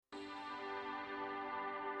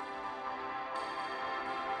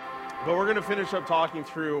But we're going to finish up talking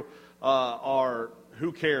through our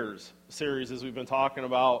Who Cares series as we've been talking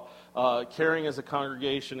about caring as a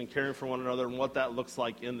congregation and caring for one another and what that looks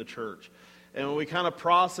like in the church. And when we kind of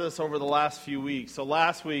process over the last few weeks, so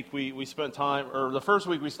last week we spent time, or the first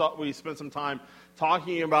week we spent some time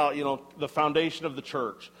talking about, the foundation of the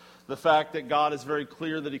church. The fact that God is very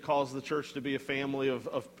clear that He calls the church to be a family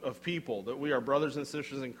of people, that we are brothers and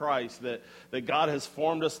sisters in Christ, that God has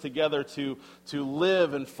formed us together to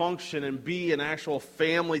live and function and be an actual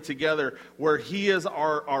family together where He is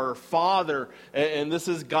our Father, and this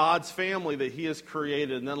is God's family that He has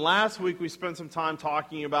created. And then last week we spent some time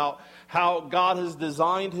talking about how God has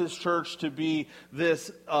designed His church to be this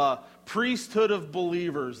priesthood of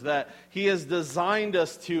believers, that He has designed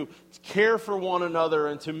us to care for one another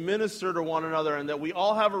and to minister to one another, and that we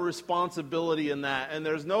all have a responsibility in that. And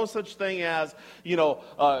there's no such thing as,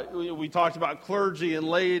 we talked about clergy and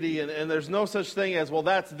laity, and there's no such thing as, well,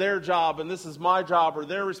 that's their job and this is my job or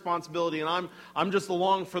their responsibility and I'm just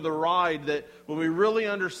along for the ride. That when we really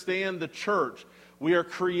understand the church, we are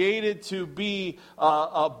created to be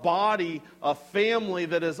a body, a family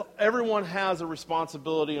that is, everyone has a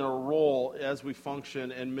responsibility and a role as we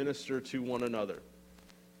function and minister to one another.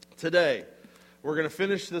 Today, we're going to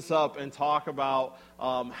finish this up and talk about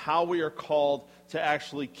how we are called to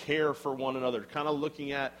actually care for one another, kind of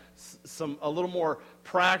looking at a little more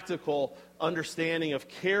practical understanding of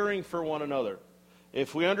caring for one another.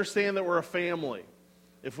 If we understand that we're a family,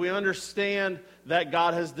 if we understand that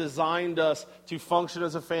God has designed us to function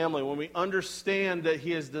as a family, when we understand that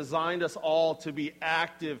He has designed us all to be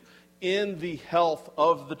active in the health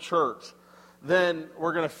of the church, then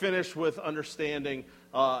we're going to finish with understanding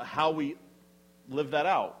how we live that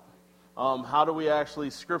out. How do we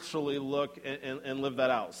actually scripturally look and live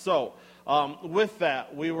that out? So, with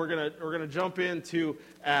that, we're going to jump into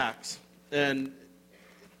Acts, and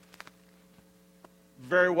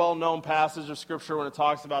very well-known passage of Scripture when it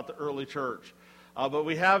talks about the early church. But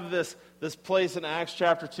we have this place in Acts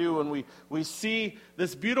chapter 2, and we see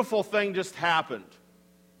this beautiful thing just happened.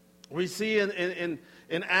 We see in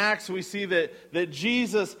Acts, we see that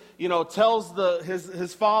Jesus, tells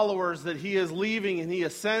his followers that He is leaving, and He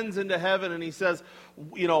ascends into heaven, and He says,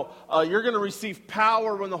 you're going to receive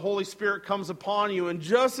power when the Holy Spirit comes upon you. And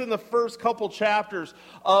just in the first couple chapters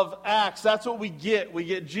of Acts, that's what we get. We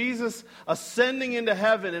get Jesus ascending into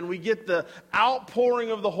heaven, and we get the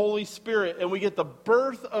outpouring of the Holy Spirit, and we get the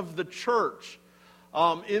birth of the church.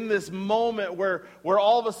 In this moment where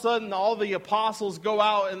all of a sudden all the apostles go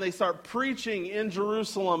out and they start preaching in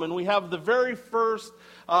Jerusalem, and we have the very first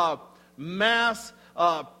mass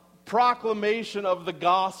proclamation of the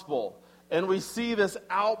gospel. And we see this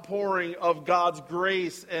outpouring of God's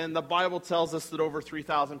grace, and the Bible tells us that over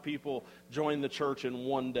 3,000 people joined the church in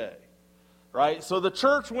one day. Right? So the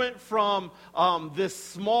church went from this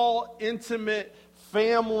small, intimate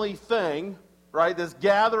family thing, right? This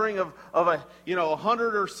gathering of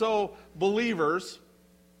 100 or so believers,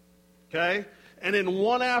 okay? And in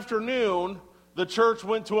one afternoon, the church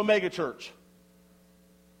went to a megachurch,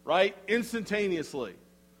 right? Instantaneously.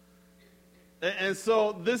 And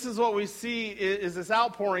so this is what we see is this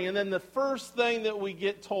outpouring. And then the first thing that we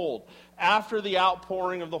get told after the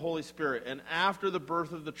outpouring of the Holy Spirit and after the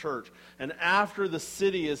birth of the church and after the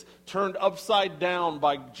city is turned upside down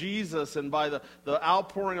by Jesus and by the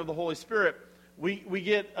outpouring of the Holy Spirit, we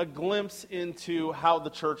get a glimpse into how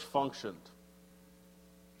the church functioned.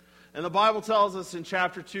 And the Bible tells us in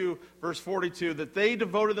chapter 2, verse 42, that they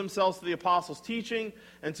devoted themselves to the apostles' teaching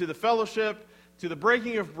and to the fellowship, to the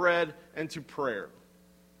breaking of bread, and to prayer.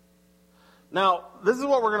 Now, this is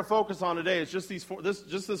what we're going to focus on today. It's just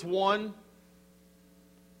this one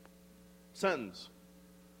sentence.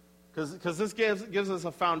 Because this gives us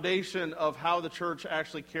a foundation of how the church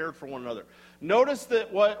actually cared for one another. Notice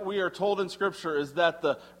that what we are told in Scripture is that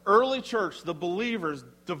the early church, the believers,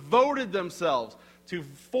 devoted themselves to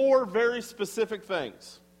 4 very specific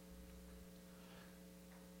things.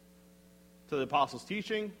 To the apostles'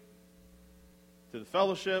 teaching, to the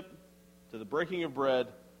fellowship, to the breaking of bread,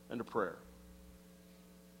 and to prayer.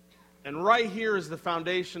 And right here is the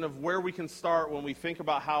foundation of where we can start when we think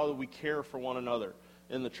about how we care for one another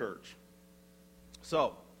in the church.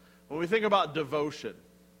 So, when we think about devotion,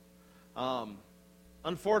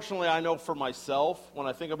 unfortunately, I know for myself, when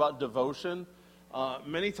I think about devotion,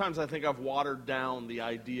 many times I think I've watered down the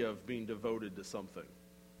idea of being devoted to something.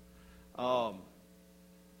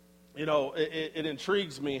 It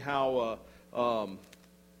intrigues me how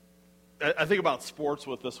I think about sports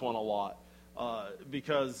with this one a lot.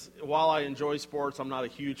 Because while I enjoy sports, I'm not a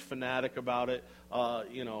huge fanatic about it.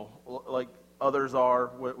 others are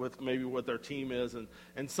with maybe what their team is.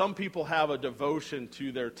 And some people have a devotion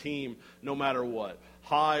to their team no matter what.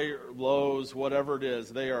 High, lows, whatever it is,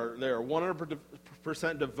 they are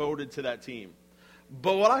 100% devoted to that team.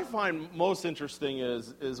 But what I find most interesting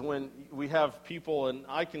is when we have people, and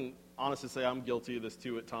I can honestly say I'm guilty of this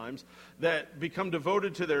too at times, that become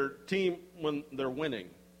devoted to their team when they're winning.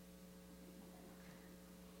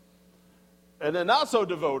 And then not so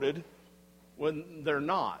devoted when they're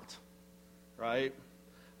not, right?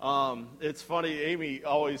 It's funny, Amy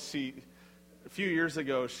always, a few years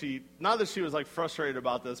ago, not that she was like frustrated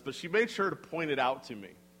about this, but she made sure to point it out to me.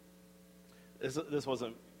 This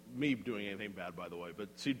wasn't me doing anything bad, by the way, but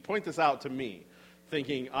she'd point this out to me,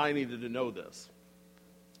 thinking I needed to know this.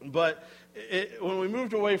 But when we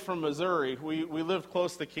moved away from Missouri, we lived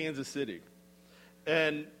close to Kansas City.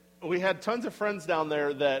 And we had tons of friends down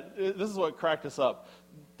there that, this is what cracked us up,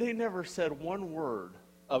 they never said one word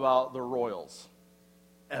about the Royals,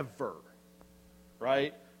 ever,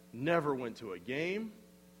 right? Never went to a game,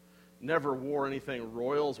 never wore anything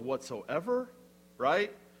Royals whatsoever,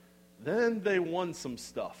 right? Then they won some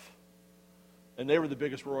stuff, and they were the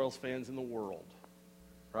biggest Royals fans in the world,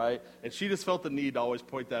 right? And she just felt the need to always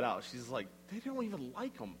point that out. She's like, they don't even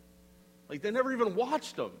like them. Like, they never even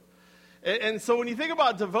watched them. And so when you think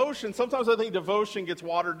about devotion, sometimes I think devotion gets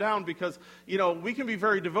watered down because, we can be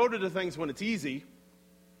very devoted to things when it's easy.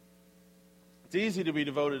 It's easy to be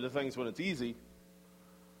devoted to things when it's easy,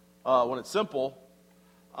 when it's simple.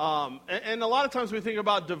 And a lot of times we think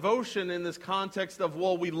about devotion in this context of,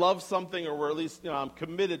 well, we love something, or we're at least, I'm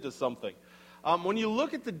committed to something. When you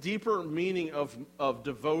look at the deeper meaning of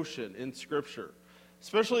devotion in Scripture,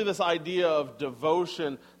 especially this idea of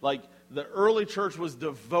devotion, like the early church was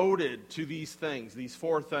devoted to these things, these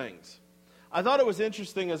four things. I thought it was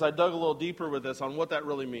interesting as I dug a little deeper with this on what that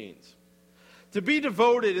really means. To be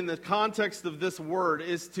devoted in the context of this word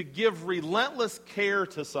is to give relentless care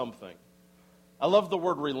to something. I love the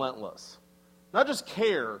word relentless. Not just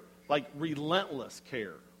care, like relentless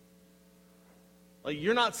care. Like,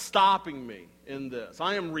 you're not stopping me in this.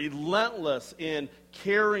 I am relentless in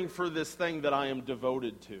caring for this thing that I am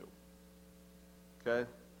devoted to. Okay?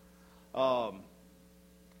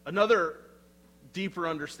 Another deeper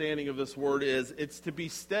understanding of this word is it's to be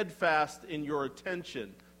steadfast in your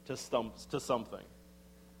attention to something.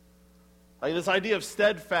 Like, this idea of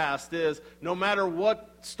steadfast is no matter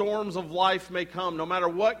what storms of life may come, no matter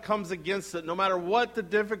what comes against it, no matter what the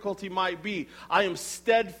difficulty might be, I am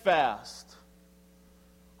steadfast.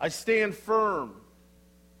 I stand firm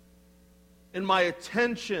in my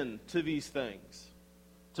attention to these things.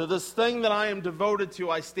 To this thing that I am devoted to,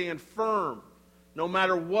 I stand firm. No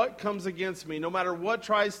matter what comes against me, no matter what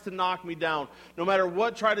tries to knock me down, no matter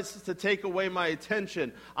what tries to take away my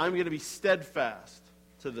attention, I'm going to be steadfast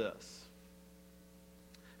to this.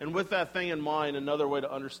 And with that thing in mind, another way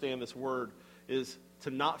to understand this word is to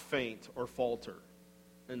not faint or falter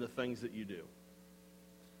in the things that you do.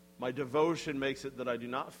 My devotion makes it that I do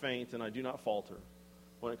not faint and I do not falter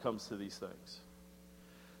when it comes to these things.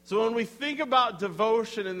 So when we think about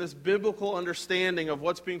devotion in this biblical understanding of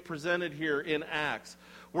what's being presented here in Acts,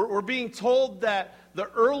 we're being told that the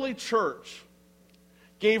early church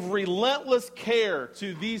gave relentless care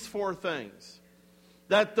to these four things.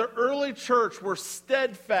 That the early church were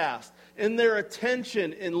steadfast in their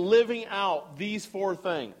attention in living out these four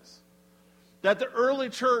things. That the early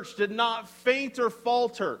church did not faint or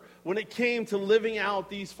falter when it came to living out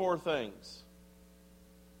these four things.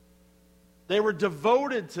 They were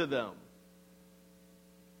devoted to them.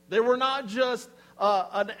 They were not just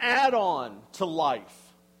an add-on to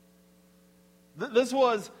life. This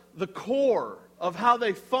was the core of how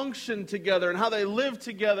they functioned together and how they lived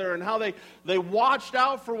together and how they watched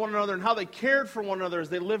out for one another and how they cared for one another as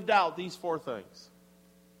they lived out these four things.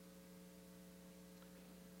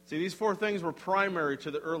 See, these four things were primary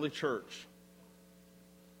to the early church.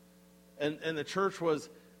 And the church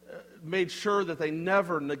made sure that they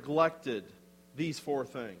never neglected these four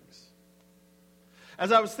things.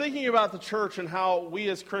 As I was thinking about the church and how we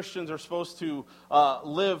as Christians are supposed to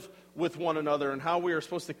live with one another and how we are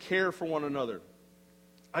supposed to care for one another,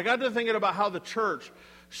 I got to thinking about how the church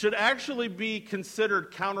should actually be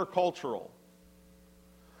considered countercultural.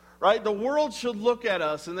 Right? The world should look at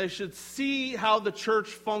us and they should see how the church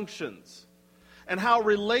functions and how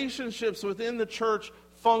relationships within the church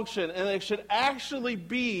function, and they should actually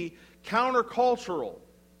be countercultural.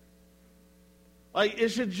 Like, it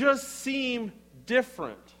should just seem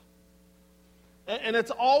different. And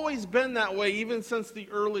it's always been that way, even since the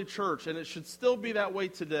early church, and it should still be that way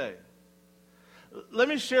today. Let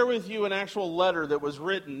me share with you an actual letter that was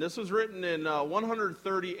written. This was written in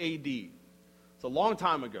 130 AD. It's a long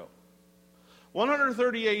time ago.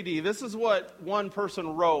 130 AD, this is what one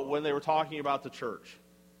person wrote when they were talking about the church.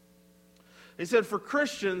 He said, "For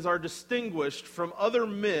Christians are distinguished from other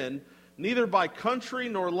men neither by country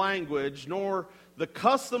nor language, nor the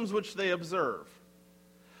customs which they observe.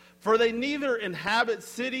 For they neither inhabit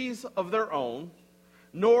cities of their own,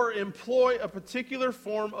 nor employ a particular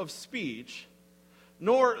form of speech,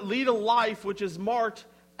 nor lead a life which is marked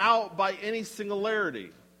out by any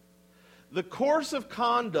singularity. The course of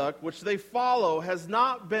conduct which they follow has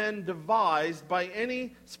not been devised by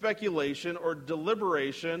any speculation or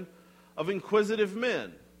deliberation of inquisitive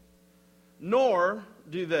men, nor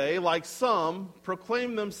do they, like some,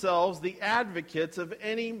 proclaim themselves the advocates of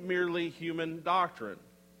any merely human doctrine.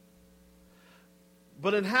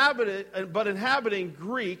 But inhabiting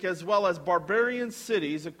Greek as well as barbarian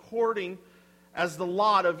cities according as the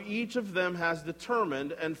lot of each of them has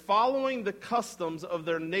determined, and following the customs of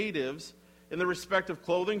their natives in the respect of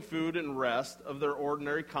clothing, food, and rest of their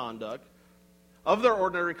ordinary conduct,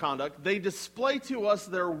 they display to us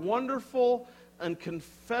their wonderful and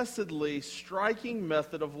confessedly striking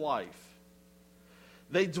method of life.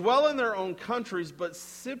 They dwell in their own countries, but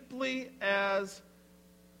simply as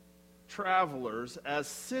travelers, as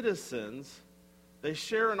citizens, they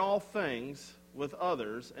share in all things with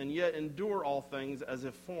others, and yet endure all things as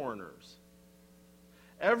if foreigners.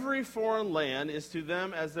 Every foreign land is to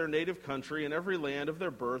them as their native country, and every land of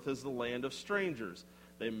their birth is the land of strangers.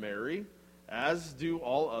 They marry, as do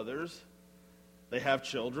all others. They have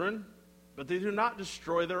children, but they do not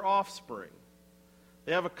destroy their offspring.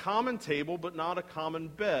 They have a common table, but not a common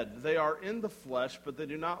bed. They are in the flesh, but they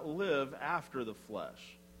do not live after the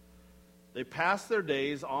flesh. They pass their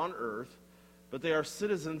days on earth, but they are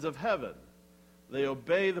citizens of heaven. They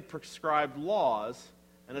obey the prescribed laws,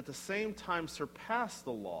 and at the same time surpass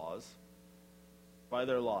the laws by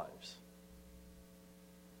their lives."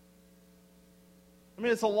 I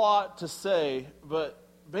mean, it's a lot to say, but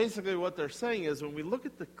basically what they're saying is when we look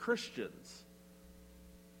at the Christians,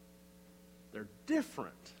 they're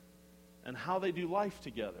different in how they do life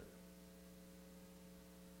together.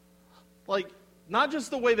 Like, not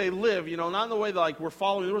just the way they live, not in the way that, like, we're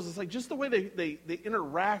following the rules. It's like just the way they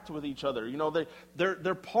interact with each other.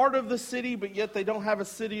 They're part of the city, but yet they don't have a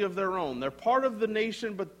city of their own. They're part of the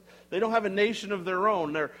nation, but they don't have a nation of their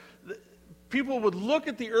own. People would look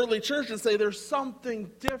at the early church and say there's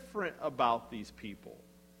something different about these people.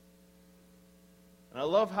 And I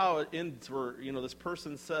love how it ends where, this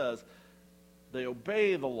person says they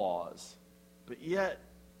obey the laws, but yet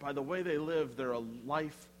by the way they live, they're a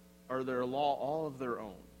life or their law all of their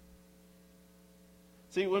own.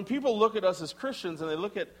 See, when people look at us as Christians and they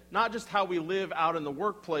look at not just how we live out in the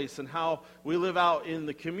workplace and how we live out in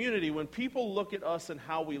the community, when people look at us and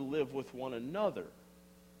how we live with one another,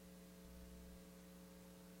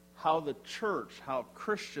 how the church, how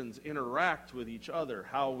Christians interact with each other,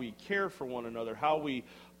 how we care for one another, how we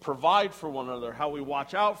provide for one another, how we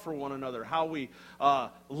watch out for one another, how we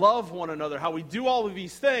love one another, how we do all of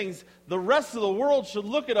these things, the rest of the world should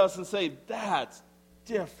look at us and say, that's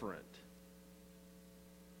different.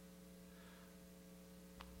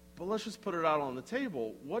 But let's just put it out on the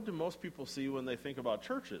table. What do most people see when they think about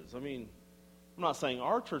churches? I mean, I'm not saying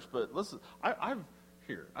our church, but listen, I've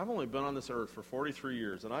only been on this earth for 43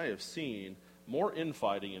 years, and I have seen more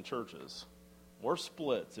infighting in churches, more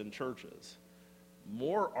splits in churches,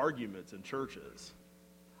 more arguments in churches.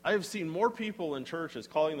 I have seen more people in churches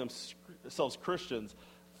calling themselves Christians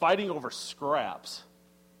fighting over scraps.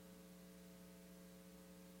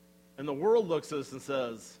 And the world looks at us and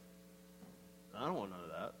says, I don't want none of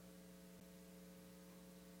that.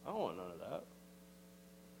 I don't want none of that.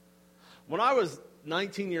 When I was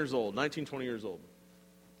 19, 20 years old,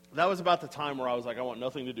 that was about the time where I was like, I want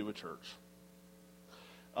nothing to do with church.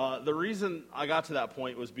 The reason I got to that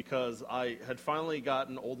point was because I had finally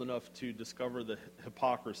gotten old enough to discover the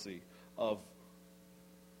hypocrisy of,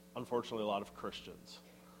 unfortunately, a lot of Christians.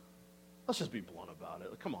 Let's just be blunt about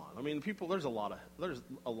it. Come on. I mean, there's a lot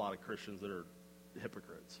of Christians that are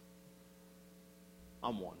hypocrites.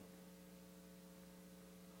 I'm one.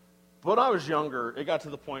 But when I was younger, it got to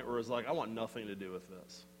the point where it was like, I want nothing to do with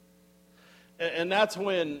this. And that's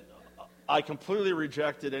when I completely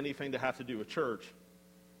rejected anything to have to do with church.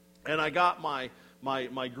 And I got my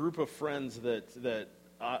group of friends that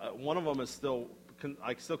one of them is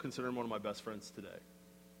I still consider him one of my best friends today.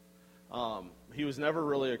 He was never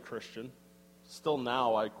really a Christian. Still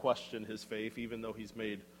now I question his faith, even though he's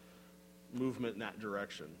made movement in that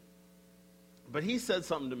direction. But he said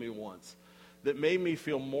something to me once that made me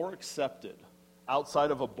feel more accepted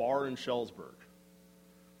outside of a bar in Shellsburg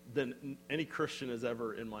than any Christian has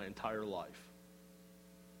ever in my entire life.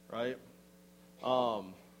 right?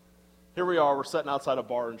 Here we are, we're sitting outside a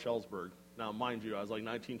bar in Schellsburg. Now, mind you, I was like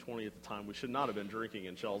 19, 20 at the time. We should not have been drinking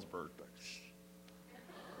in Schellsburg, but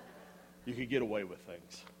you could get away with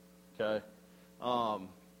things, okay?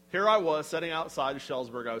 Here I was sitting outside of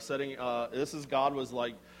Schellsburg. I was sitting, God was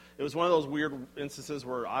like, it was one of those weird instances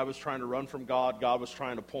where I was trying to run from God. God was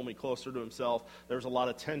trying to pull me closer to himself. There was a lot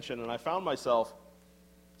of tension, and I found myself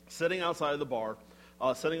sitting outside of the bar,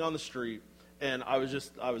 sitting on the street, and I was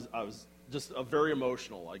just very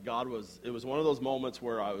emotional. Like it was one of those moments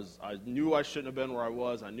where I knew I shouldn't have been where I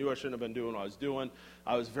was. I knew I shouldn't have been doing what I was doing.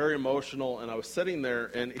 I was very emotional, and I was sitting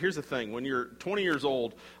there, and here's the thing. When you're 20 years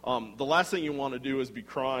old, the last thing you want to do is be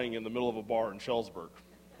crying in the middle of a bar in Schellsburg,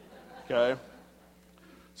 okay?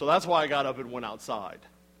 So that's why I got up and went outside,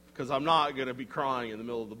 because I'm not going to be crying in the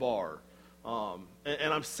middle of the bar.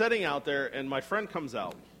 And I'm sitting out there, and my friend comes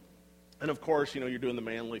out. And, of course, you're doing the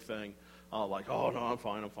manly thing, like, oh, no, I'm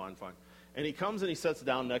fine. And he comes and he sits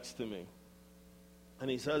down next to me. And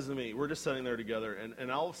he says to me, we're just sitting there together, and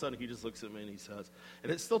all of a sudden he just looks at me and he says,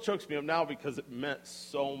 and it still chokes me up now because it meant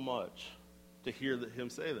so much to hear him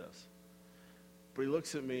say this. But he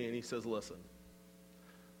looks at me and he says, listen,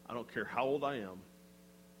 I don't care how old I am.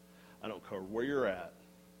 I don't care where you're at.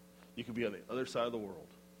 You could be on the other side of the world.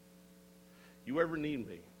 You ever need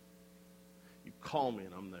me, you call me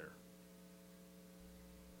and I'm there.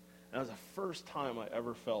 And that was the first time I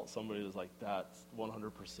ever felt somebody was like, that's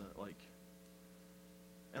 100% like.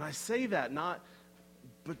 And I say that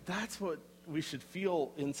but that's what we should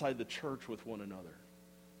feel inside the church with one another.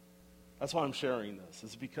 That's why I'm sharing this,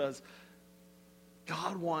 is because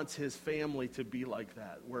God wants his family to be like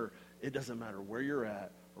that, where it doesn't matter where you're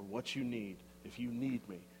at or what you need. If you need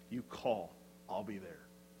me, you call, I'll be there.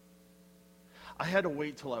 I had to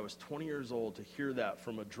wait till I was 20 years old to hear that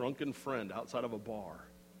from a drunken friend outside of a bar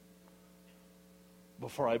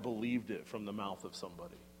before I believed it from the mouth of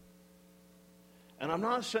somebody. And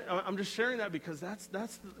I'm just sharing that because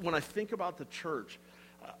that's when I think about the church,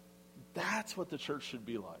 that's what the church should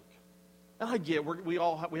be like. And I get we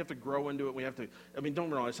have to grow into it. We have to. Don't get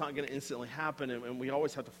me wrong. It's not going to instantly happen, and we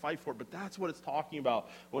always have to fight for it. But that's what it's talking about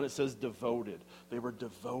when it says devoted. They were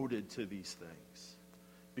devoted to these things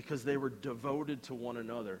because they were devoted to one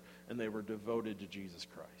another, and they were devoted to Jesus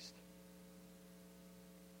Christ.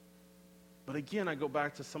 But again, I go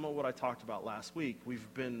back to some of what I talked about last week.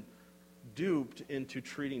 We've been duped into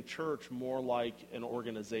treating church more like an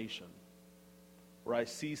organization, where I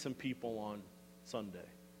see some people on Sunday,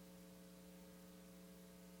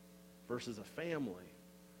 versus a family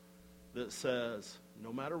that says,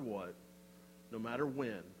 no matter what, no matter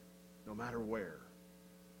when, no matter where,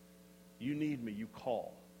 you need me, you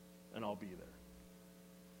call, and I'll be there.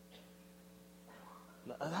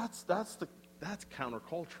 Now, that's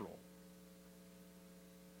countercultural.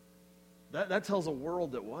 That tells a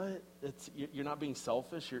world that what? You're not being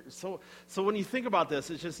selfish. So when you think about this,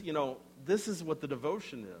 it's just, this is what the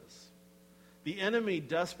devotion is. The enemy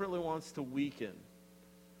desperately wants to weaken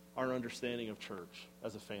our understanding of church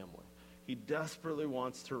as a family. He desperately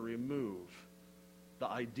wants to remove the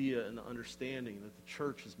idea and the understanding that the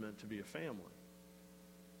church is meant to be a family.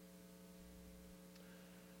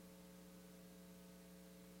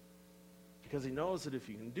 Because he knows that if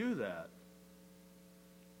you can do that,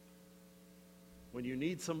 when you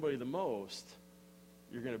need somebody the most,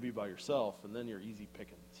 you're going to be by yourself, and then you're easy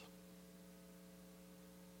pickings.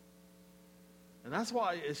 And that's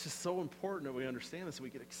why it's just so important that we understand this, and we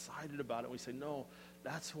get excited about it. We say, no,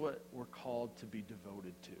 that's what we're called to be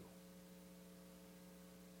devoted to.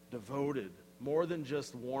 Devoted, more than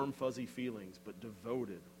just warm, fuzzy feelings, but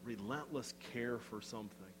devoted, relentless care for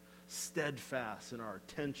something, steadfast in our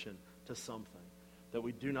attention to something, that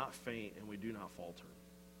we do not faint and we do not falter.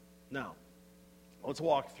 Now, let's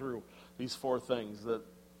walk through these four things that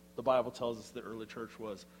the Bible tells us the early church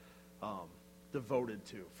was devoted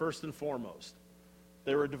to. First and foremost,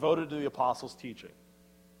 they were devoted to the apostles' teaching.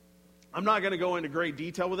 I'm not going to go into great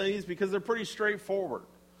detail with any of these because they're pretty straightforward.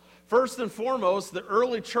 First and foremost, the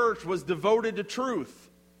early church was devoted to truth.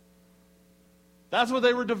 That's what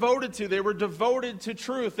they were devoted to. They were devoted to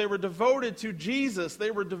truth. They were devoted to Jesus.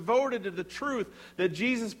 They were devoted to the truth that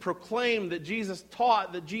Jesus proclaimed, that Jesus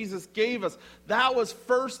taught, that Jesus gave us. That was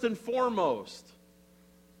first and foremost,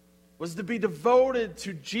 was to be devoted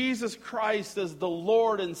to Jesus Christ as the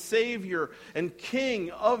Lord and Savior and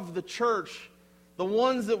King of the church. The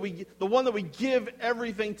one that we give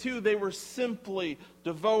everything to. They were simply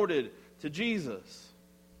devoted to Jesus.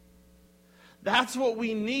 That's what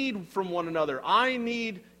we need from one another. I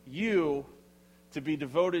need you to be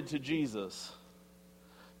devoted to Jesus,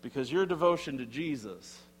 because your devotion to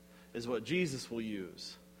Jesus is what Jesus will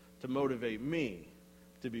use to motivate me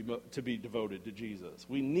to be devoted to Jesus.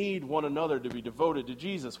 We need one another to be devoted to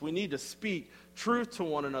Jesus. We need to speak truth to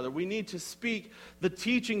one another. We need to speak the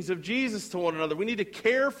teachings of Jesus to one another. We need to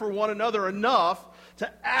care for one another enough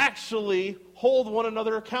to actually hold one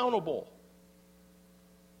another accountable,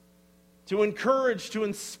 to encourage, to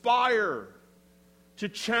inspire, to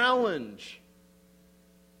challenge.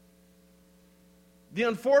 The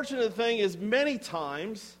unfortunate thing is many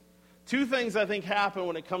times, two things I think happen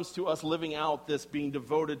when it comes to us living out this being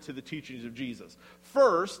devoted to the teachings of Jesus.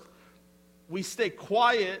 First, we stay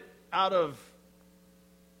quiet out of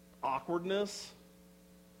awkwardness.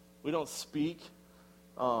 We don't speak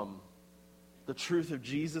the truth of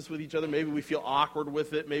Jesus with each other. Maybe we feel awkward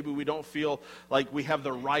with it. Maybe we don't feel like we have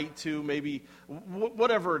the right to. Maybe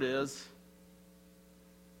whatever it is.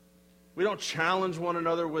 We don't challenge one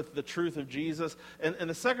another with the truth of Jesus. And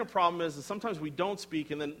the second problem is that sometimes we don't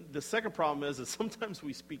speak. And then the second problem is that sometimes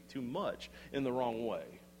we speak too much in the wrong way.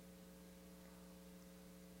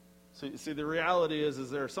 So, see, the reality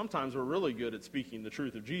is there are sometimes we're really good at speaking the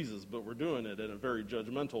truth of Jesus, but we're doing it in a very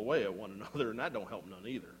judgmental way at one another, and that don't help none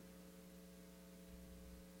either.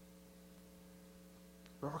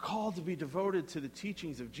 But we're called to be devoted to the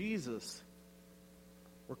teachings of Jesus.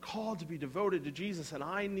 We're called to be devoted to Jesus, and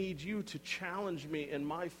I need you to challenge me in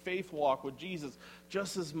my faith walk with Jesus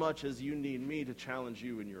just as much as you need me to challenge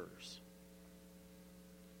you in yours.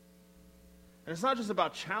 And it's not just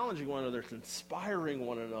about challenging one another, it's inspiring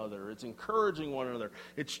one another, it's encouraging one another,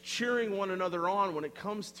 it's cheering one another on when it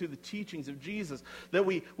comes to the teachings of Jesus, that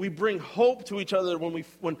we bring hope to each other.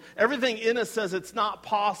 When everything in us says it's not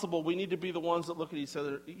possible, we need to be the ones that look at each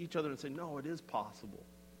other and say, no, it is possible.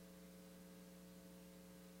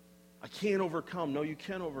 I can't overcome. No, you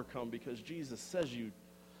can overcome because Jesus says you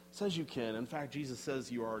can. In fact, Jesus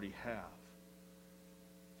says you already have.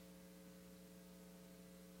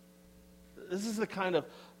 This is the kind of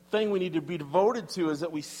thing we need to be devoted to, is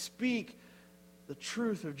that we speak the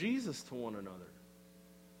truth of Jesus to one another.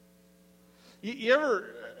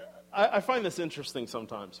 I find this interesting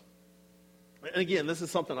sometimes. And again, this is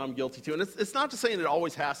something I'm guilty to. And it's not just saying it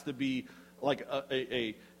always has to be like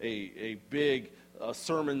a big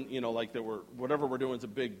sermon, like that whatever we're doing is a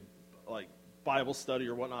big like Bible study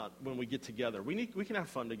or whatnot. When we get together, we can have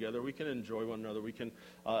fun together. We can enjoy one another. We can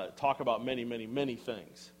talk about many, many, many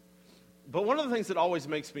things. But one of the things that always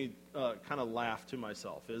makes me kind of laugh to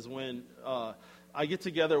myself is when I get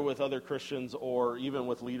together with other Christians or even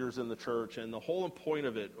with leaders in the church, and the whole point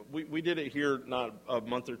of it, we did it here not a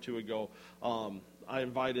month or two ago.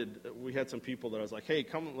 We had some people that I was like, hey,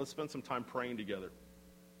 come, let's spend some time praying together.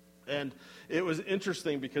 And it was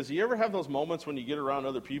interesting because you ever have those moments when you get around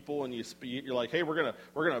other people and you're like, hey, we're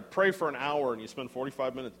gonna pray for an hour, and you spend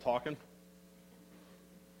 45 minutes talking?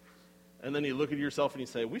 And then you look at yourself and you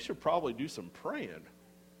say, we should probably do some praying.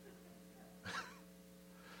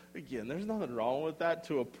 Again, there's nothing wrong with that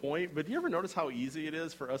to a point, but do you ever notice how easy it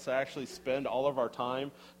is for us to actually spend all of our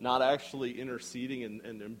time not actually interceding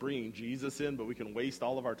and bringing Jesus in, but we can waste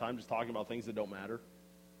all of our time just talking about things that don't matter?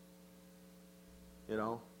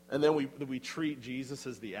 And then we treat Jesus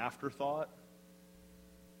as the afterthought.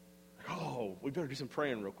 Like, oh, we better do some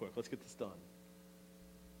praying real quick. Let's get this done.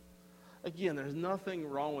 Again, there's nothing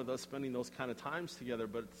wrong with us spending those kind of times together,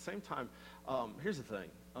 but at the same time, here's the thing.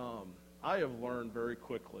 I have learned very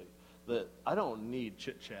quickly that I don't need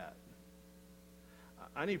chit-chat.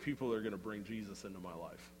 I need people that are going to bring Jesus into my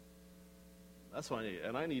life. That's what I need.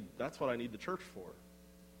 And that's what I need the church for.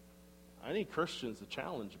 I need Christians to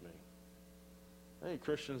challenge me. I need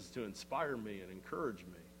Christians to inspire me and encourage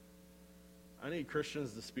me. I need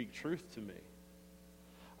Christians to speak truth to me.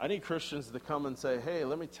 I need Christians to come and say, hey,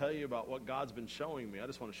 let me tell you about what God's been showing me. I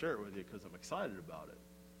just want to share it with you because I'm excited about it.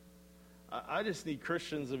 I just need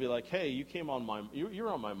Christians to be like, hey, you're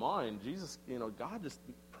on my mind. Jesus, God just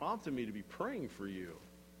prompted me to be praying for you.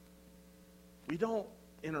 We don't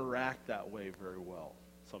interact that way very well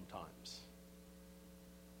sometimes.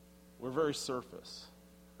 We're very surface,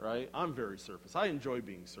 right? I'm very surface. I enjoy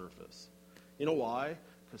being surface. You know why?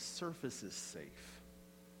 Because surface is safe.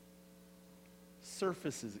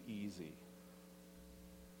 Surface is easy.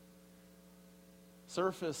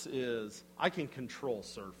 Surface is, I can control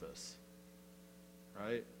surface,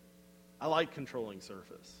 right? I like controlling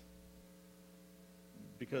surface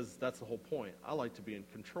because that's the whole point. I like to be in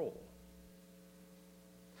control.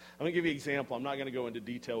 I'm going to give you an example. I'm not going to go into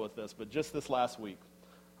detail with this, but just this last week,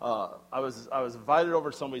 I was invited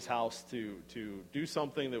over to somebody's house to do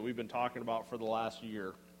something that we've been talking about for the last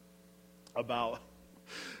year about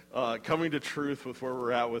coming to truth with where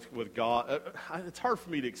we're at with God. It's hard for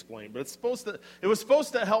me to explain, but it was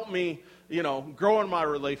supposed to help me, growing my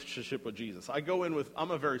relationship with Jesus. I go in with,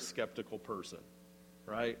 I'm a very skeptical person,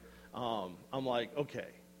 right? I'm like, okay,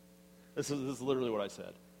 this is literally what I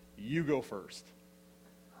said. You go first,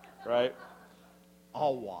 right?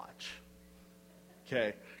 I'll watch,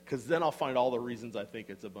 okay? Because then I'll find all the reasons I think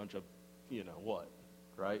it's a bunch of, what,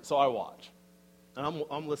 right? So I watch. And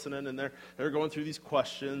I'm listening, and they're going through these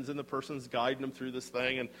questions, and the person's guiding them through this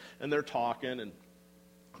thing, and they're talking, and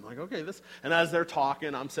I'm like, okay, and as they're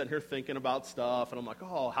talking, I'm sitting here thinking about stuff, and I'm like,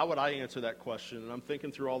 oh, how would I answer that question? And I'm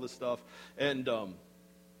thinking through all this stuff, and I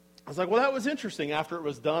was like, well, that was interesting. After it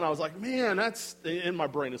was done, I was like, man, that's, in my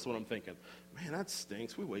brain, that's what I'm thinking. Man, that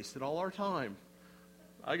stinks. We wasted all our time.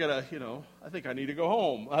 I gotta, I think I need to go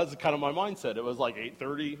home. That was kind of my mindset. It was like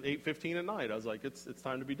 8:30, 8:15 at night. I was like, it's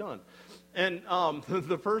time to be done. And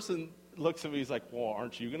the person looks at me, he's like, well,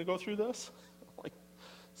 aren't you going to go through this? I'm like,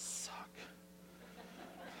 suck.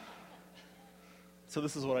 So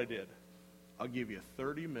this is what I did. I'll give you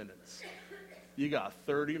 30 minutes. You got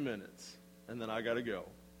 30 minutes, and then I got to go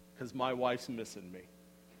because my wife's missing me.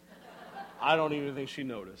 I don't even think she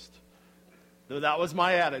noticed. That was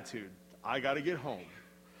my attitude. I got to get home.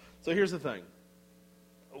 So here's the thing.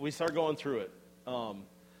 We start going through it.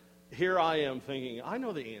 Here I am thinking, I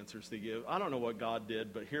know the answers to give. I don't know what God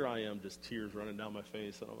did, but here I am, just tears running down my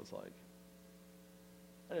face, and I was like,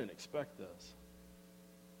 I didn't expect this.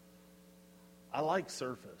 I like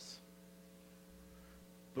surface,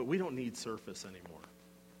 but we don't need surface anymore.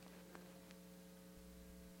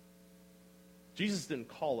 Jesus didn't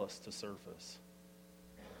call us to surface.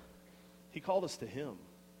 He called us to Him.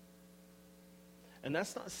 And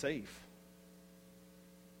that's not safe.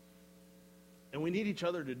 And we need each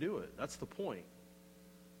other to do it. That's the point.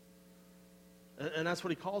 And that's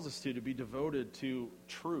what He calls us to be devoted to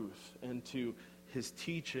truth and to His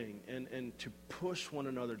teaching and to push one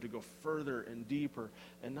another to go further and deeper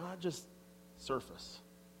and not just surface.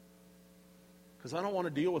 Because I don't want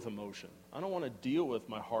to deal with emotion. I don't want to deal with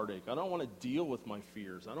my heartache. I don't want to deal with my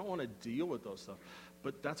fears. I don't want to deal with those stuff.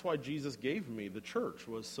 But that's why Jesus gave me the church,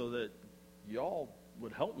 was so that y'all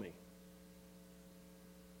would help me.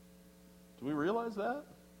 Do we realize that?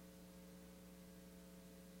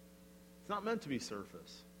 It's not meant to be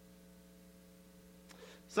surface.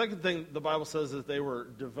 Second thing the Bible says is they were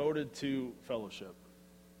devoted to fellowship.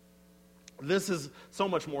 This is so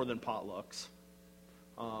much more than potlucks.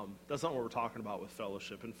 That's not what we're talking about with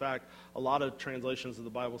fellowship. In fact, a lot of translations of the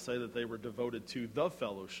Bible say that they were devoted to the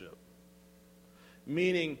fellowship.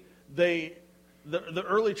 Meaning the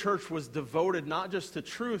early church was devoted not just to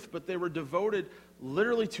truth, but they were devoted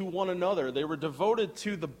literally to one another. They were devoted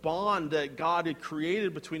to the bond that God had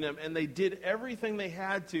created between them, and they did everything they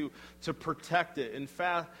had to protect it. In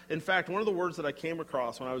fact, one of the words that I came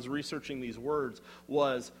across when I was researching these words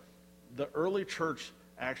was the early church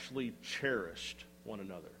actually cherished one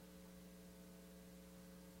another.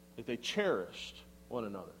 Like they cherished one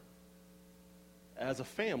another as a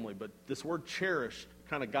family, but this word cherished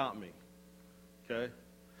kind of got me. Okay?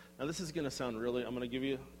 Now this is going to sound I'm going to give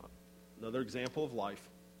you another example of life.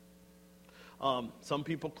 Some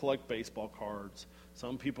people collect baseball cards.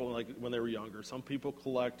 Some people, like when they were younger, some people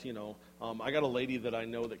collect, I got a lady that I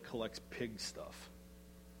know that collects pig stuff.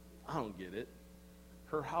 I don't get it.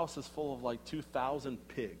 Her house is full of like 2,000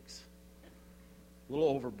 pigs. A little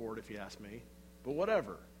overboard if you ask me, but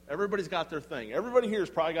whatever. Everybody's got their thing. Everybody here has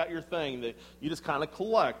probably got your thing that you just kind of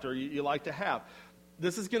collect or you like to have.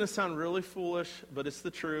 This is going to sound really foolish, but it's the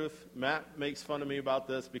truth. Matt makes fun of me about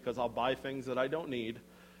this because I'll buy things that I don't need.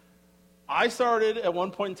 I started at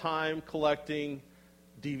one point in time collecting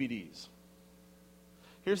DVDs.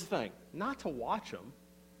 Here's the thing. Not to watch them.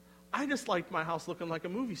 I just liked my house looking like a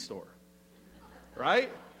movie store. Right?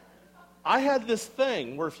 I had this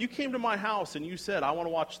thing where if you came to my house and you said, I want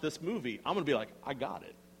to watch this movie, I'm going to be like, I got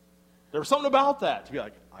it. There was something about that to be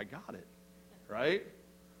like, I got it. Right?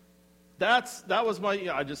 That was my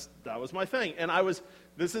thing. And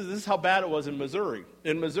this is how bad it was in Missouri.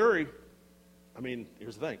 In Missouri,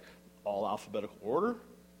 here's the thing. All alphabetical order,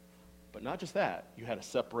 but not just that. You had to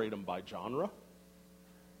separate them by genre.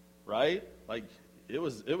 Right? Like it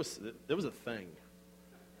was a thing.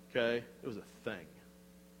 Okay? It was a thing.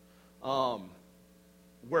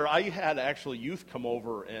 Where I had actually youth come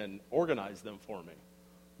over and organize them for me.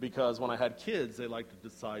 Because when I had kids, they like to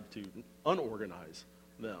decide to unorganize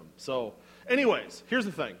them. So, anyways, here's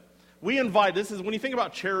the thing. This is when you think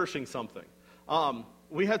about cherishing something.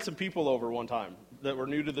 We had some people over one time that were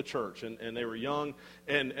new to the church, and they were young,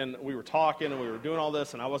 and we were talking, and we were doing all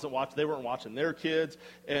this, and they weren't watching their kids.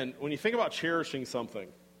 And when you think about cherishing something,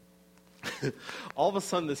 all of a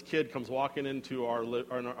sudden this kid comes walking into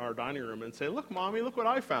our dining room and say, look, Mommy, look what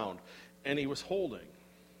I found. and he was holding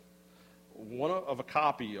a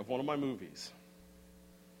copy of one of my movies,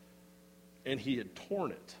 and he had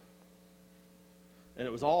torn it, and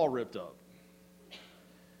it was all ripped up.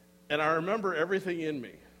 And I remember everything in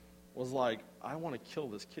me was like, I want to kill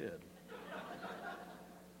this kid.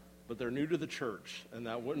 But they're new to the church, and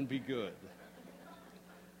that wouldn't be good.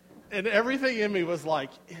 And everything in me was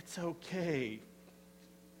like, it's okay.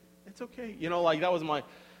 It's okay. You know, like that was my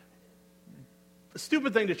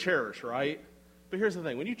stupid thing to cherish, right? But here's the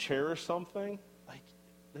thing. When you cherish something, like,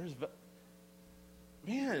 there's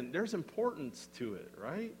importance to it,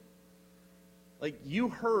 right? Like, you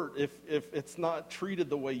hurt if it's not treated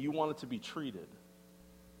the way you want it to be treated.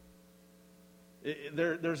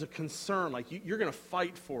 There's a concern, like you're going to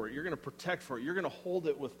fight for it, you're going to protect for it, you're going to hold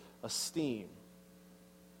it with esteem.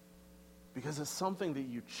 Because it's something that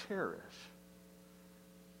you cherish.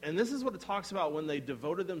 And this is what it talks about when they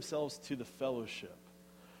devoted themselves to the fellowship.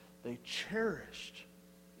 They cherished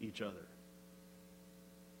each other.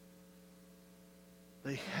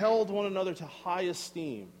 They held one another to high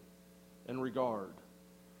esteem and regard.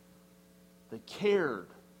 They cared.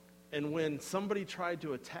 And when somebody tried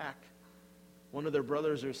to attack one of their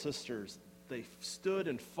brothers or sisters, they stood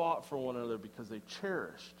and fought for one another because they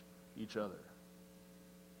cherished each other.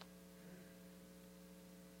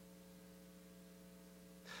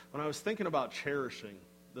 When I was thinking about cherishing,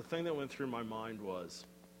 the thing that went through my mind was,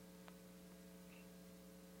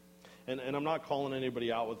 and I'm not calling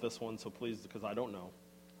anybody out with this one, so please, because I don't know.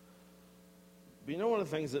 But you know, one of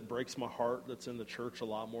the things that breaks my heart that's in the church a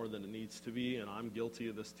lot more than it needs to be, and I'm guilty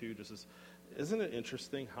of this too, isn't it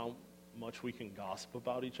interesting how much we can gossip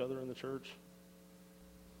about each other in the church?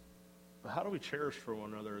 But how do we cherish for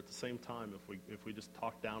one another at the same time if we just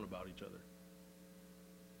talk down about each other?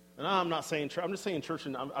 And I'm not saying, I'm just saying church,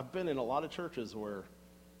 and I've been in a lot of churches where,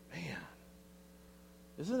 man,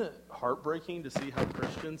 isn't it heartbreaking to see how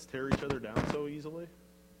Christians tear each other down so easily?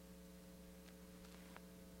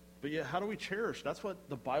 But yet, how do we cherish? That's what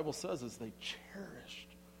the Bible says, is they cherished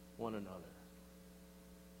one another.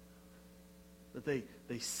 That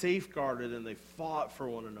they safeguarded and they fought for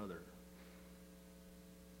one another.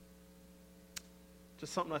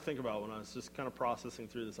 Just something I think about when I was just kind of processing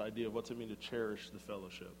through this idea of what's it mean to cherish the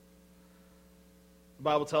fellowship. The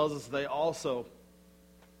Bible tells us they also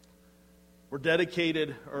were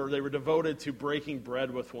dedicated, or they were devoted to breaking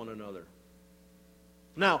bread with one another.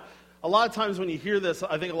 Now, a lot of times when you hear this,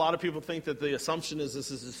 I think a lot of people think that the assumption is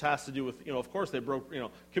this has to do with, of course they broke,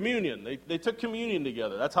 communion. They took communion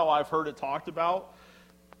together. That's how I've heard it talked about.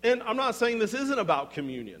 And I'm not saying this isn't about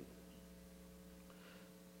communion.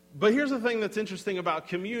 But here's the thing that's interesting about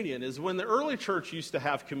communion is when the early church used to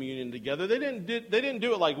have communion together, they didn't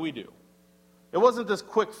do it like we do. It wasn't this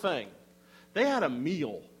quick thing. They had a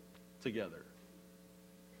meal together.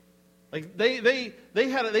 Like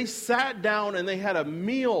they sat down and they had a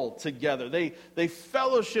meal together. They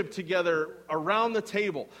fellowshiped together around the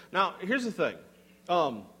table. Now, here's the thing.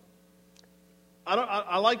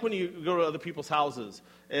 I like when you go to other people's houses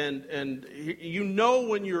and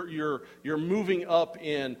when you're moving up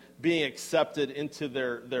in being accepted into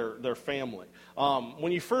their family.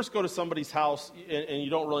 When you first go to somebody's house and you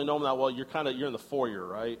don't really know them that well, you're in the foyer,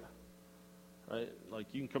 right? Right? Like,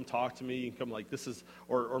 you can come talk to me, you can come like this is,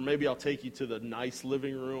 or maybe I'll take you to the nice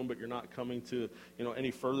living room, but you're not coming to,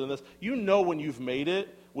 any further than this. You know when you've made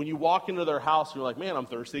it, when you walk into their house, you're like, man, I'm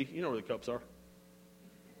thirsty. You know where the cups are.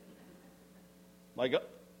 Like,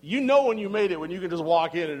 you know when you made it, when you can just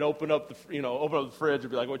walk in and open up the fridge and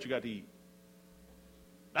be like, what you got to eat?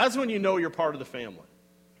 That's when you know you're part of the family.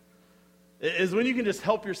 Is when you can just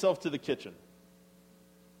help yourself to the kitchen.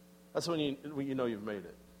 That's when you know you've made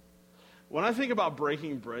it. When I think about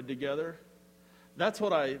breaking bread together, that's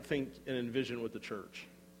what I think and envision with the church.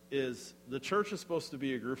 Is the church is supposed to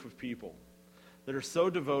be a group of people that are so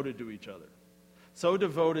devoted to each other, so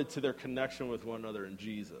devoted to their connection with one another in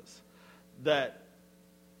Jesus, that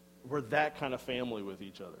we're that kind of family with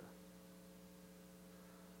each other.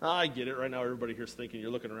 Now, I get it. Right now, everybody here's thinking, you're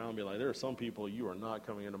looking around and be like, there are some people, you are not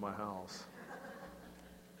coming into my house.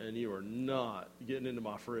 And you are not getting into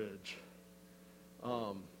my fridge.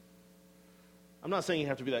 I'm not saying you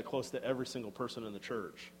have to be that close to every single person in the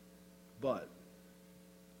church. But,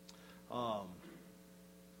 man.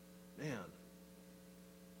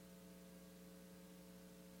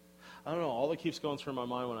 I don't know. All that keeps going through my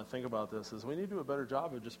mind when I think about this is we need to do a better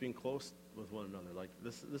job of just being close with one another. Like,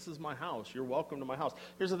 this is my house. You're welcome to my house.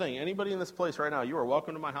 Here's the thing. Anybody in this place right now, you are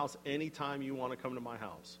welcome to my house anytime you want to come to my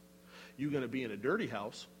house. You're going to be in a dirty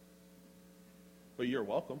house, but you're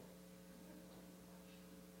welcome.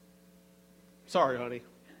 Sorry, honey.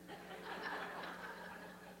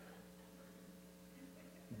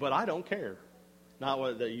 but I don't care.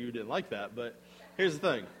 Not that you didn't like that, but here's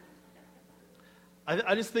the thing.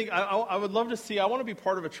 I just think I would love to see, I want to be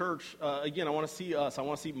part of a church, again, I want to see us, I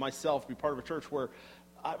want to see myself be part of a church where,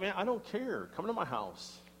 I don't care. Come to my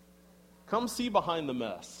house. Come see behind the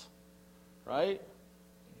mess, right?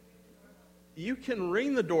 You can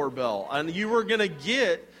ring the doorbell, and you were going to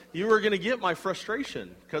get my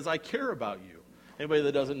frustration because I care about you. Anybody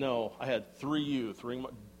that doesn't know, I had 3 youth ring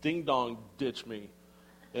ding dong ditch me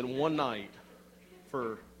in one night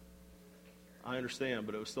for, I understand,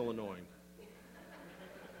 but it was still annoying.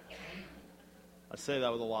 I say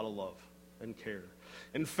that with a lot of love and care.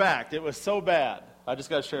 In fact, it was so bad, I just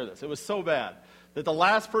got to share this, it was so bad that the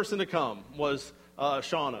last person to come was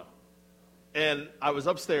Shauna. And I was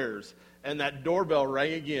upstairs, and that doorbell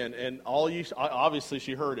rang again, and obviously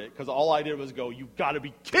she heard it, because all I did was go, "You've got to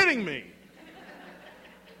be kidding me!"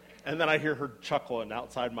 And then I hear her chuckling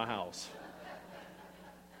outside my house.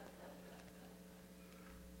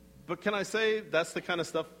 But can I say that's the kind of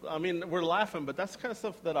stuff, we're laughing, but that's the kind of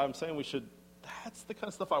stuff that I'm saying that's the kind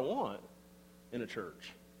of stuff I want in a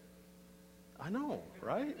church. I know,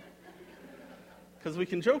 right? Because we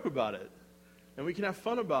can joke about it, and we can have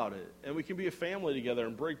fun about it, and we can be a family together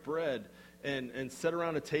and break bread and sit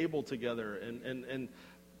around a table together. And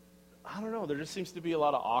I don't know, there just seems to be a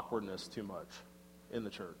lot of awkwardness too much in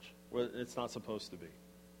the church where it's not supposed to be.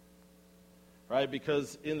 Right?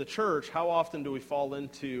 Because in the church, how often do we fall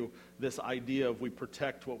into this idea of we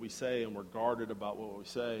protect what we say and we're guarded about what we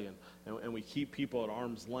say and we keep people at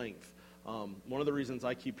arm's length? One of the reasons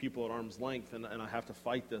I keep people at arm's length, and I have to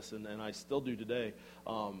fight this, and I still do today,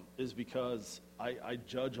 is because I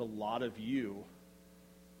judge a lot of you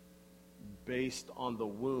based on the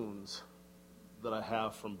wounds that I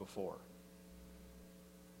have from before.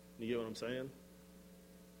 You get what I'm saying?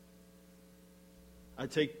 I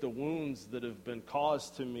take the wounds that have been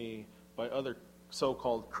caused to me by other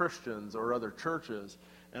so-called Christians or other churches,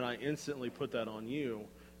 and I instantly put that on you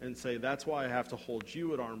and say, that's why I have to hold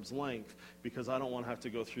you at arm's length, because I don't want to have to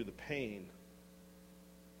go through the pain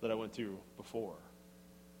that I went through before.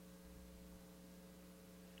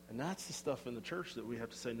 And that's the stuff in the church that we have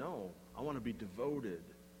to say, no, I want to be devoted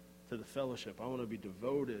to the fellowship. I want to be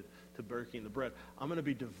devoted to breaking the bread. I'm going to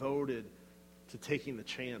be devoted to taking the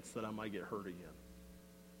chance that I might get hurt again.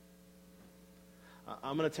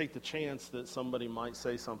 I'm going to take the chance that somebody might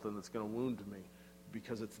say something that's going to wound me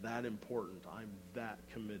because it's that important. I'm that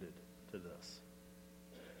committed to this.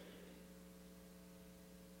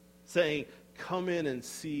 Saying, come in and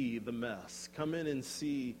see the mess. Come in and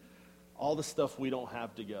see all the stuff we don't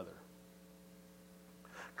have together.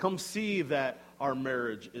 Come see that our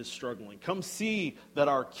marriage is struggling. Come see that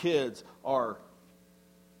our kids are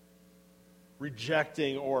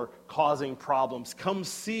rejecting or causing problems. Come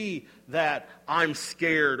see that I'm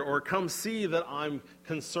scared, or come see that I'm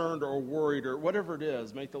concerned or worried, or whatever it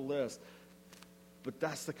is, make the list. But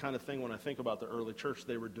that's the kind of thing when I think about the early church,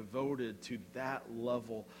 they were devoted to that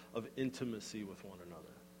level of intimacy with one another.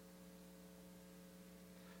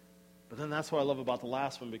 But then that's what I love about the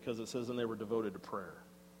last one, because it says, and they were devoted to prayer.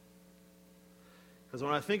 Because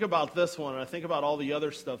when I think about this one, and I think about all the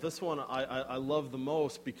other stuff, this one I love the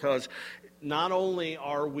most, because not only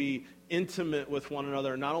are we intimate with one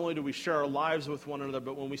another, not only do we share our lives with one another,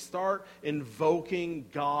 but when we start invoking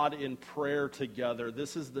God in prayer together,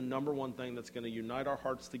 this is the number one thing that's going to unite our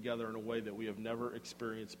hearts together in a way that we have never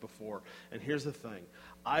experienced before. And here's the thing.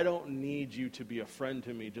 I don't need you to be a friend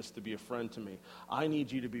to me just to be a friend to me. I need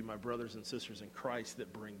you to be my brothers and sisters in Christ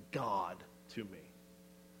that bring God to me.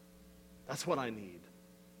 That's what I need.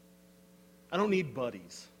 I don't need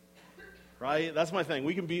buddies, right? That's my thing.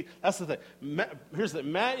 That's the thing. Here's the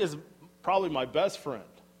thing. Matt is probably my best friend.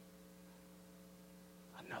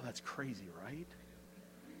 I know that's crazy, right?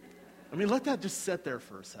 Let that just sit there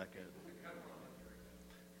for a second.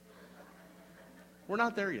 We're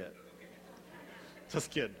not there yet.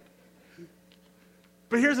 Just kidding.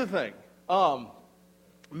 But here's the thing.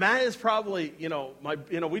 Matt is probably,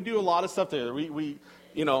 we do a lot of stuff together. We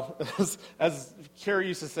as Carrie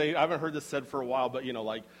used to say, I haven't heard this said for a while, but,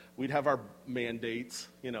 we'd have our mandates.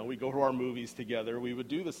 We go to our movies together. We would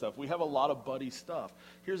do this stuff. We have a lot of buddy stuff.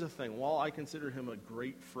 Here's the thing. While I consider him a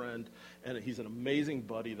great friend and he's an amazing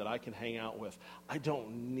buddy that I can hang out with, I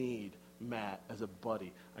don't need Matt as a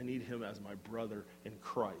buddy. I need him as my brother in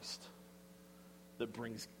Christ that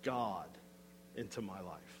brings God into my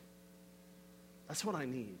life. That's what I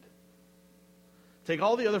need. Take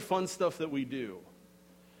all the other fun stuff that we do,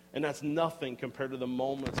 and that's nothing compared to the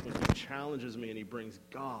moments when he challenges me and he brings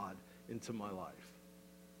God into my life.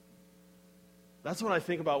 That's what I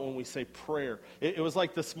think about when we say prayer. It was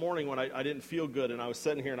like this morning when I didn't feel good, and I was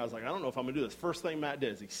sitting here, and I was like, I don't know if I'm going to do this. First thing Matt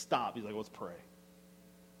did is he stopped. He's like, let's pray.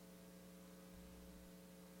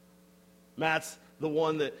 Matt's the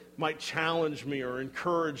one that might challenge me or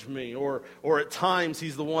encourage me, or at times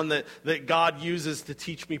he's the one that God uses to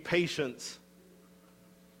teach me patience.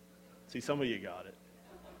 See, some of you got it.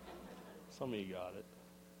 Some of you got it.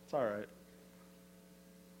 It's all right.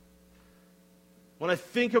 When I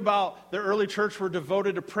think about the early church were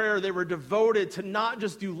devoted to prayer, they were devoted to not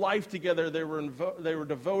just do life together, they were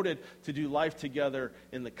devoted to do life together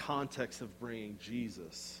in the context of bringing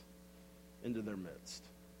Jesus into their midst.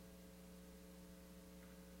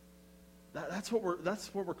 That's what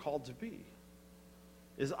we're called to be.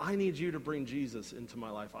 Is I need you to bring Jesus into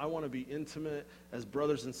my life. I want to be intimate as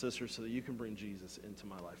brothers and sisters so that you can bring Jesus into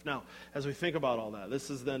my life. Now, as we think about all that,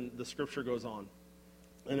 this is then the scripture goes on.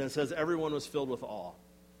 And it says, everyone was filled with awe.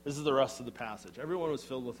 This is the rest of the passage. Everyone was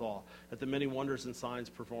filled with awe at the many wonders and signs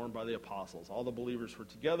performed by the apostles. All the believers were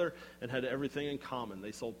together and had everything in common.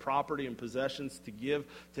 They sold property and possessions to give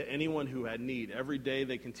to anyone who had need. Every day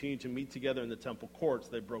they continued to meet together in the temple courts.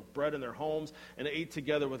 They broke bread in their homes and ate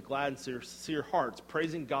together with glad and sincere hearts,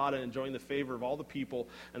 praising God and enjoying the favor of all the people.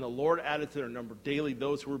 And the Lord added to their number daily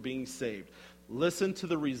those who were being saved. Listen to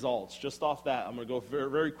the results. Just off that, I'm going to go very,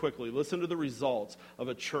 very quickly. Listen to the results of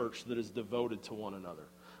a church that is devoted to one another.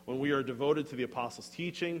 When we are devoted to the apostles'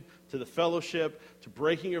 teaching, to the fellowship, to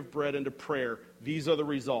breaking of bread, and to prayer, these are the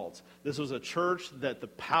results. This was a church that the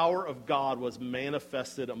power of God was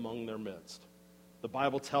manifested among their midst. The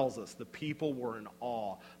Bible tells us the people were in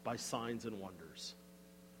awe by signs and wonders.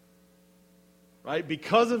 Right?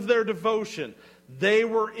 Because of their devotion, they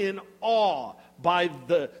were in awe by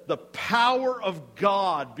the power of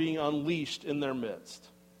God being unleashed in their midst.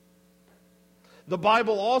 The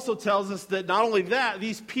Bible also tells us that not only that,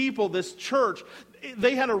 these people, this church,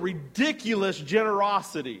 they had a ridiculous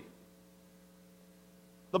generosity.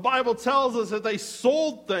 The Bible tells us that they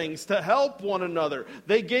sold things to help one another.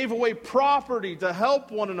 They gave away property to help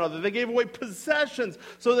one another. They gave away possessions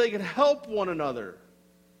so they could help one another.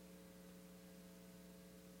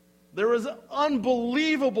 There was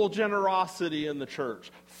unbelievable generosity in the church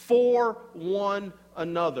for one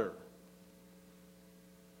another.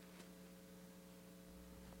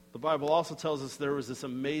 The Bible also tells us there was this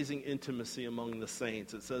amazing intimacy among the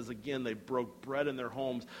saints. It says, again, they broke bread in their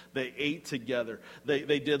homes. They ate together.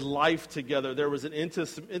 They did life together. There was an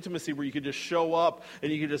intimacy where you could just show up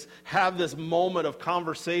and you could just have this moment of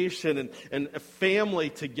conversation and a family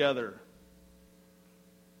together.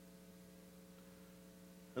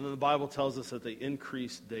 And then the Bible tells us that they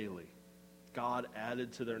increased daily. God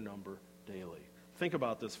added to their number daily. Think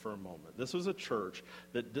about this for a moment. This was a church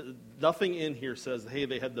that nothing in here says, hey,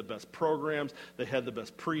 they had the best programs, they had the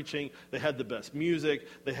best preaching, they had the best music,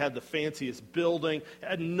 they had the fanciest building. It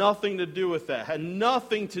had nothing to do with that. It had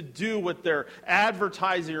nothing to do with their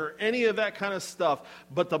advertising or any of that kind of stuff.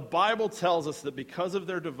 But the Bible tells us that because of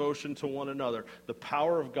their devotion to one another, the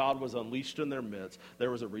power of God was unleashed in their midst.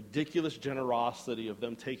 There was a ridiculous generosity of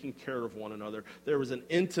them taking care of one another. There was an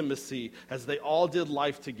intimacy as they all did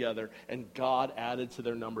life together, and God added to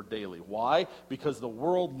their number daily. Why? Because the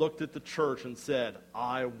world looked at the church and said,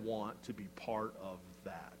 I want to be part of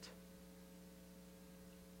that.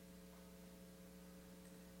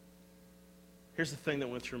 Here's the thing that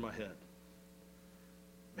went through my head.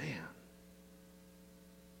 Man,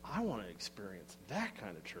 I want to experience that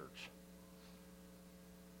kind of church.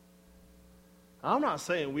 I'm not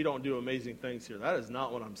saying we don't do amazing things here. That is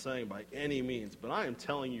not what I'm saying by any means. But I am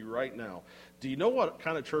telling you right now, do you know what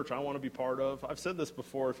kind of church I want to be part of? I've said this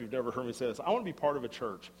before if you've never heard me say this. I want to be part of a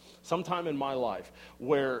church sometime in my life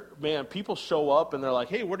where, man, people show up and they're like,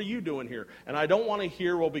 hey, what are you doing here? And I don't want to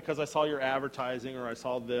hear, well, because I saw your advertising or I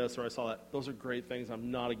saw this or I saw that. Those are great things. I'm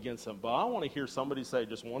not against them. But I want to hear somebody say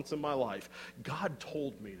just once in my life, God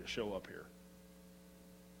told me to show up here.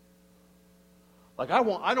 Like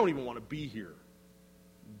I don't even want to be here.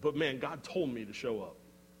 But man, God told me to show up.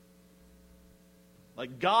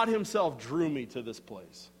 Like God himself drew me to this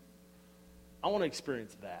place. I want to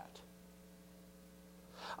experience that.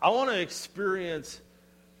 I want to experience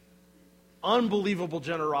unbelievable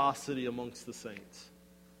generosity amongst the saints.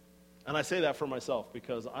 And I say that for myself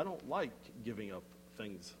because I don't like giving up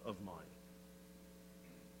things of mine.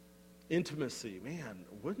 Intimacy, man,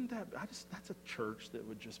 wouldn't that's a church that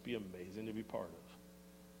would just be amazing to be part of.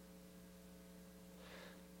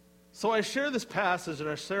 So I share this passage and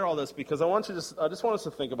I share all this because I just want us to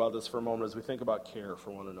think about this for a moment as we think about care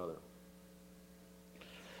for one another.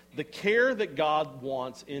 The care that God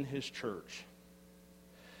wants in his church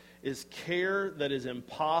is care that is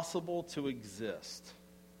impossible to exist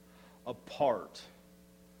apart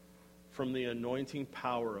from the anointing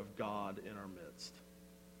power of God in our midst.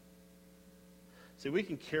 See, we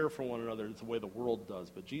can care for one another the way the world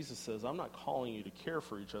does, but Jesus says, I'm not calling you to care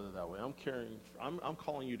for each other that way. I'm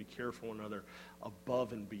calling you to care for one another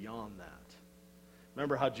above and beyond that.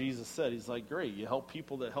 Remember how Jesus said, he's like, great, you help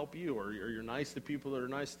people that help you, or you're nice to people that are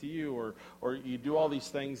nice to you, or you do all these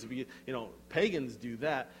things. Pagans do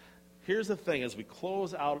that. Here's the thing, as we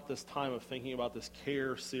close out this time of thinking about this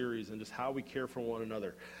care series and just how we care for one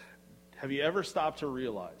another, have you ever stopped to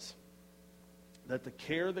realize that the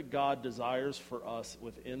care that God desires for us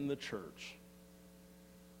within the church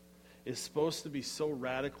is supposed to be so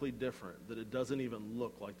radically different that it doesn't even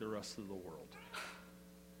look like the rest of the world?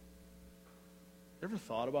 Ever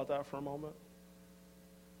thought about that for a moment?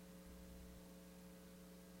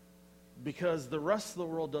 Because the rest of the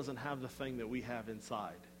world doesn't have the thing that we have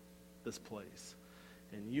inside this place.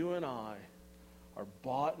 And you and I are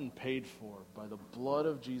bought and paid for by the blood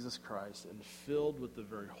of Jesus Christ and filled with the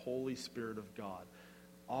very Holy Spirit of God.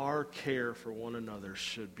 Our care for one another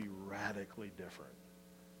should be radically different.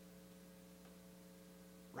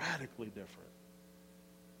 Radically different.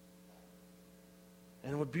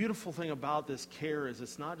 And the beautiful thing about this care is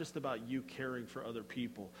it's not just about you caring for other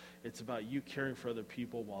people. It's about you caring for other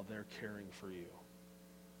people while they're caring for you.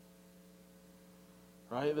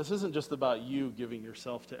 Right? This isn't just about you giving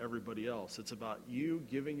yourself to everybody else. It's about you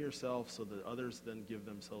giving yourself so that others then give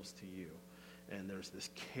themselves to you. And there's this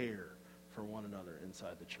care for one another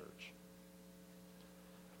inside the church.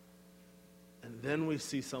 And then we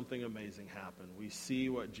see something amazing happen. We see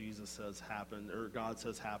what Jesus says happened, or God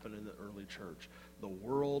says happened in the early church. The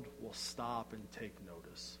world will stop and take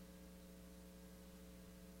notice.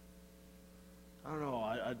 I don't know,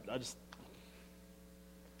 I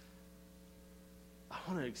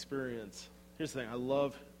want to experience. Here's the thing,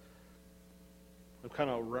 I'm kind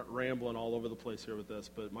of rambling all over the place here with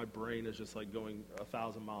this, but my brain is just like going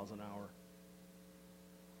 1,000 miles an hour.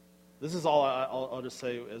 This is all I'll just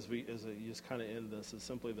say as you just kind of end this, is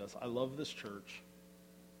simply this. I love this church.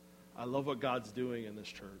 I love what God's doing in this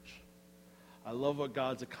church. I love what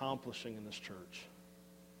God's accomplishing in this church.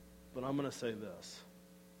 But I'm going to say this.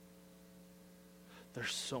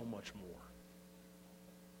 There's so much more.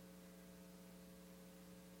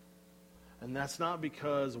 And that's not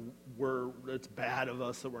because it's bad of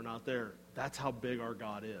us that we're not there. That's how big our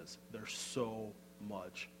God is. There's so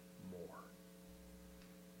much more.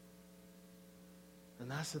 And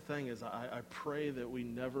that's the thing, is I pray that we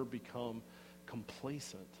never become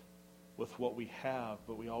complacent with what we have,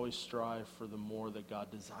 but we always strive for the more that God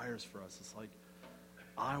desires for us. It's like,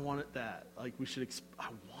 I want that. Like I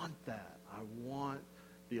want that. I want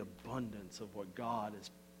the abundance of what God is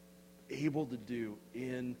able to do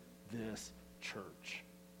in this church.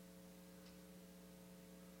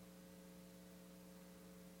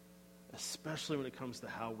 Especially when it comes to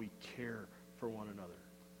how we care for one another.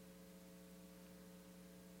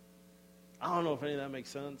 I don't know if any of that makes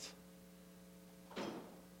sense.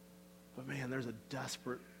 But man, there's a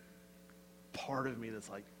desperate part of me that's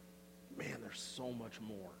like, man, there's so much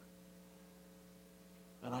more.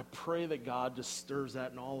 And I pray that God just stirs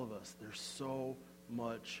that in all of us. There's so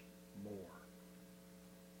much more.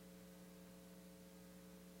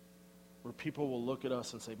 Where people will look at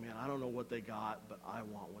us and say, man, I don't know what they got, but I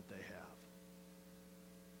want what they have.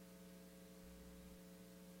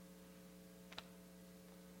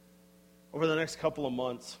 Over the next couple of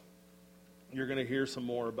months, you're going to hear some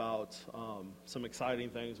more about some exciting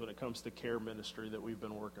things when it comes to care ministry that we've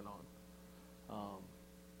been working on.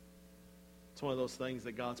 It's one of those things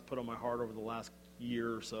that God's put on my heart over the last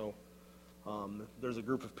year or so. There's a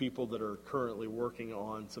group of people that are currently working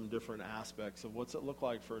on some different aspects of what's it look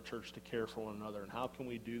like for a church to care for one another, and how can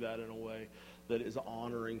we do that in a way that is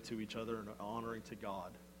honoring to each other and honoring to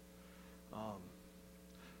God.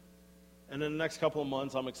 And in the next couple of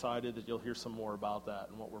months, I'm excited that you'll hear some more about that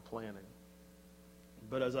and what we're planning.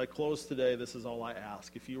 But as I close today, this is all I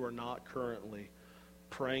ask. If you are not currently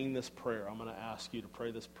praying this prayer, I'm going to ask you to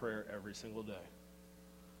pray this prayer every single day.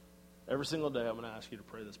 Every single day, I'm going to ask you to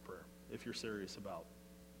pray this prayer if you're serious about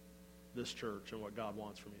this church and what God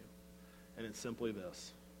wants from you. And it's simply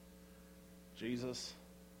this. Jesus,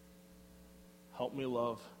 help me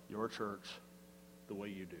love your church the way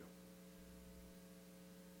you do.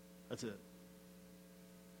 That's it.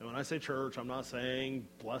 And when I say church, I'm not saying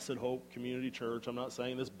Blessed Hope Community Church. I'm not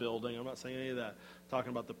saying this building. I'm not saying any of that. I'm talking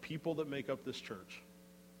about the people that make up this church.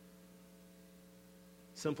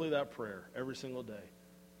 Simply that prayer every single day.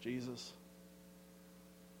 Jesus,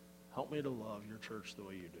 help me to love your church the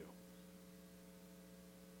way you do.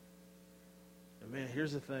 But man,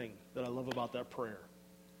 here's the thing that I love about that prayer.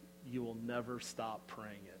 You will never stop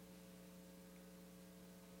praying it.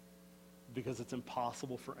 Because it's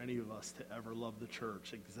impossible for any of us to ever love the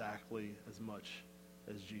church exactly as much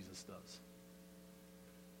as Jesus does.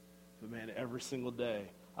 But man, every single day,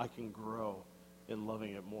 I can grow in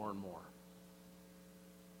loving it more and more.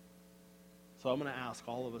 So I'm going to ask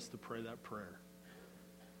all of us to pray that prayer.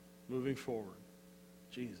 Moving forward,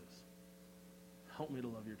 Jesus, help me to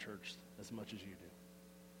love your church as much as you do.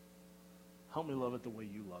 Help me love it the way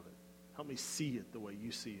you love it. Help me see it the way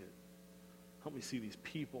you see it. Help me see these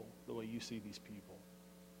people the way you see these people.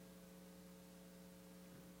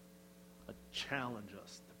 I challenge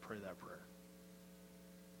us to pray that prayer.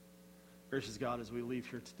 Gracious God, as we leave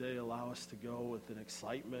here today, allow us to go with an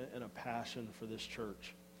excitement and a passion for this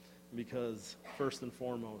church. Because first and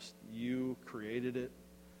foremost, you created it.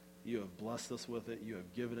 You have blessed us with it. You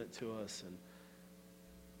have given it to us. And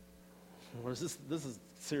this is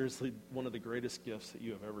seriously one of the greatest gifts that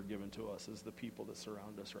you have ever given to us, is the people that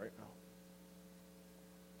surround us right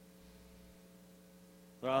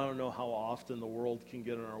now. I don't know how often the world can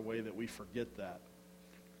get in our way that we forget that.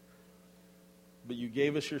 But you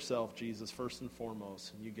gave us yourself, Jesus, first and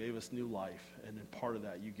foremost, and you gave us new life. And in part of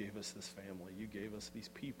that, you gave us this family. You gave us these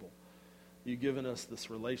people. You've given us this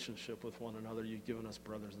relationship with one another. You've given us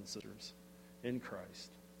brothers and sisters in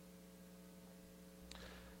Christ.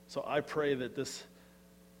 So I pray that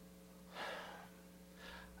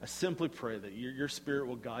I simply pray that your Spirit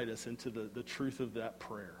will guide us into the truth of that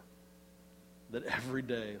prayer. That every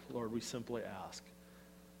day, Lord, we simply ask,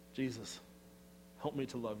 Jesus, help me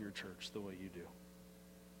to love your church the way you do.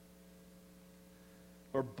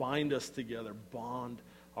 Or bind us together, bond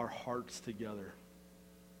our hearts together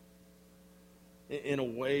in a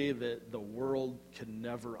way that the world can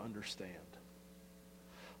never understand.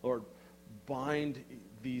 Lord, bind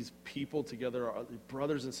these people together, our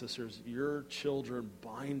brothers and sisters, your children,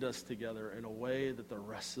 bind us together in a way that the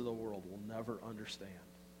rest of the world will never understand.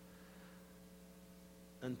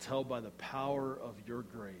 Until by the power of your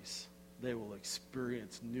grace, they will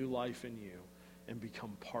experience new life in you and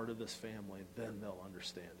become part of this family. Then they'll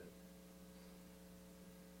understand it.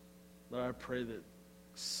 Lord, I pray that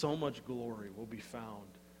so much glory will be found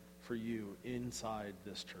for you inside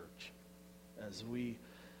this church as we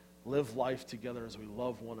live life together, as we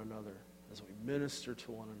love one another, as we minister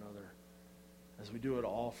to one another, as we do it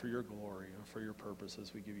all for your glory and for your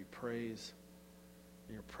purposes. We give you praise.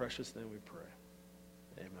 In your precious name we pray.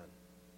 Amen.